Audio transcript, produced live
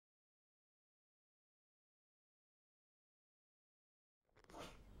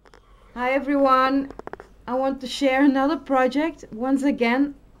Hi everyone, I want to share another project. Once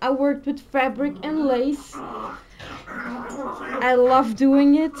again, I worked with fabric and lace. I love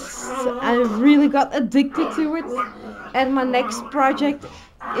doing it. I really got addicted to it. And my next project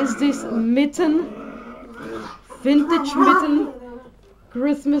is this vintage mitten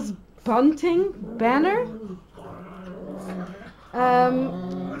Christmas bunting banner.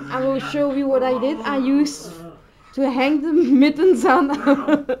 I will show you what I did. I used to hang the mittens on.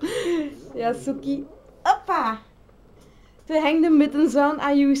 Yeah, Suki. Oppa! To hang the mittens on,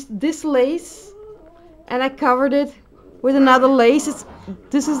 I used this lace and I covered it with another lace.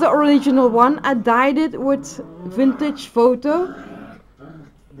 This is the original one. I dyed it with vintage photo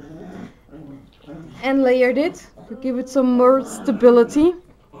and layered it to give it some more stability.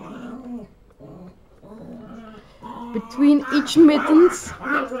 Between each mittens,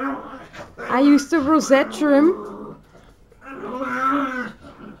 I used a rosette trim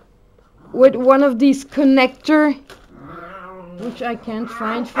with one of these connector, which I can't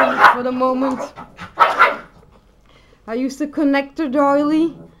find for the moment. I used a connector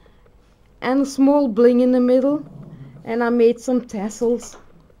doily and a small bling in the middle, and I made some tassels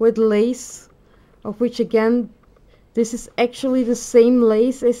with lace, of which again this is actually the same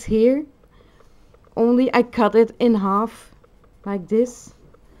lace as here, only I cut it in half like this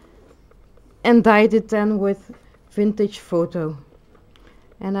and dyed it then with vintage photo.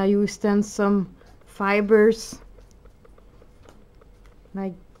 And I used then some fibers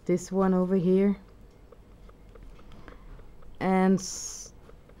like this one over here and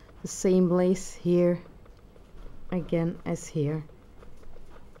the same lace here again as here,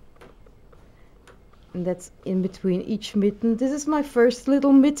 and that's in between each mitten. This is my first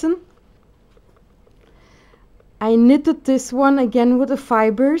little mitten. I knitted this one again with the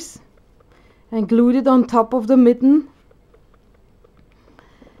fibers and glued it on top of the mitten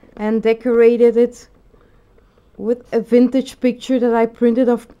and decorated it with a vintage picture that I printed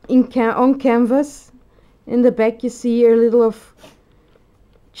off on canvas. In the back you see a little of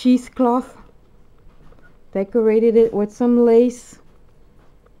cheesecloth. Decorated it with some lace.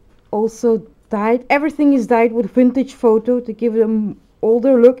 Also dyed, everything is dyed with vintage photo to give it an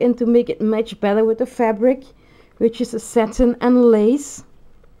older look and to make it match better with the fabric, which is a satin and lace.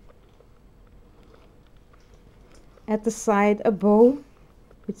 At the side a bow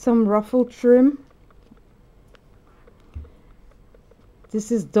with some ruffle trim.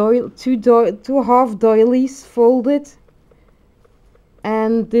 This is two half doilies folded,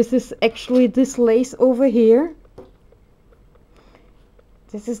 and this is actually this lace over here.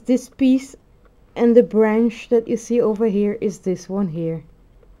 This is this piece, and the branch that you see over here is this one here.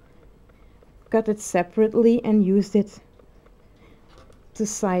 Cut it separately and used it to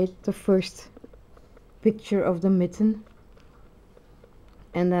side the first picture of the mitten,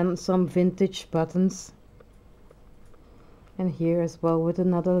 and then some vintage buttons, and here as well with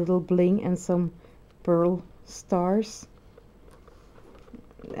another little bling and some pearl stars.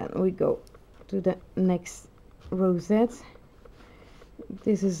 Then we go to the next rosette.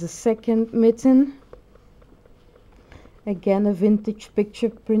 This is the second mitten, again a vintage picture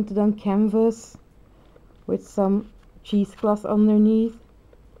printed on canvas with some cheesecloth underneath,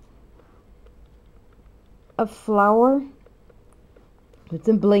 a flower with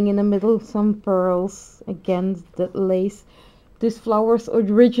the bling in the middle, some pearls, again that lace. This flower is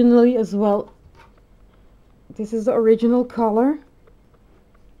originally as well, this is the original color.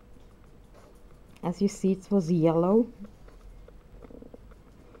 As you see, it was yellow.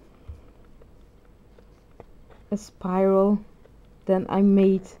 A spiral. Then I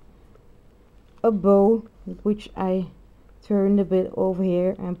made a bow, which I turned a bit over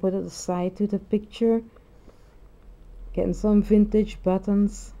here and put it aside to the picture. Getting some vintage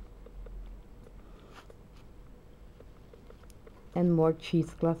buttons and more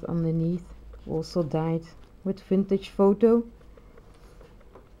cheesecloth underneath, also dyed with vintage photo.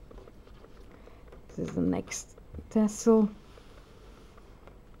 This is the next tassel.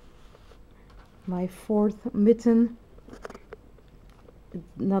 My fourth mitten,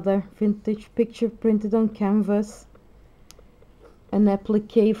 another vintage picture printed on canvas, an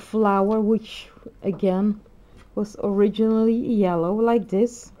applique flower which again was originally yellow like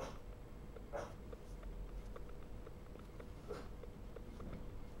this.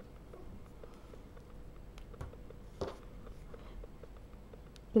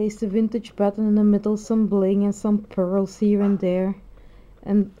 Place the vintage button in the middle, some bling and some pearls here and there,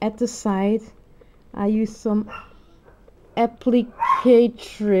 and at the side I use some applique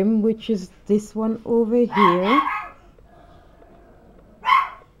trim, which is this one over here.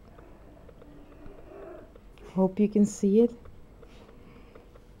 Hope you can see it.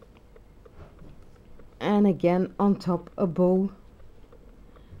 again on top a bow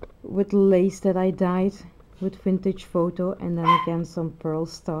with lace that I dyed with vintage photo, and then again some pearl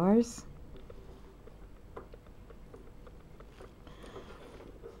stars.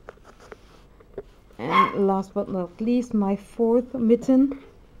 And last but not least, my fourth mitten.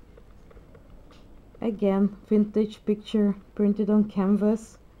 Again, vintage picture printed on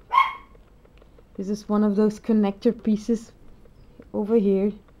canvas. This is one of those connector pieces over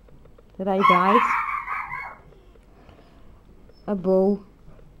here that I dyed. A bow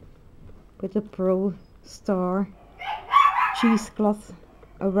with a pearl star, cheesecloth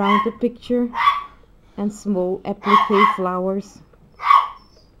around the picture, and small applique flowers.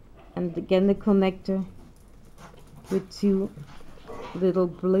 And again the connector with two little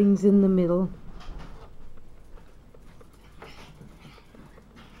blings in the middle.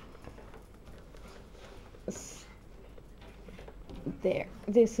 There,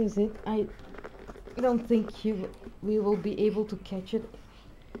 this is it. I don't think we will be able to catch it.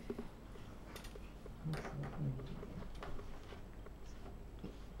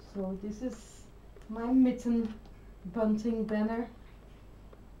 So this is my mitten bunting banner.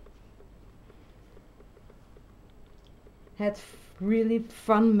 Had really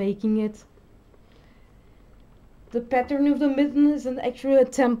fun making it. The pattern of the mitten is actually a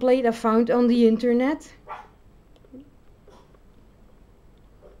template I found on the internet.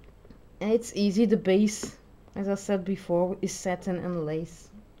 And it's easy. The base, as I said before, is satin and lace.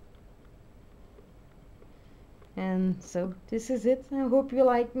 And so this is it. I hope you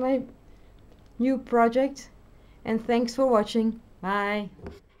like my new project, and thanks for watching. Bye.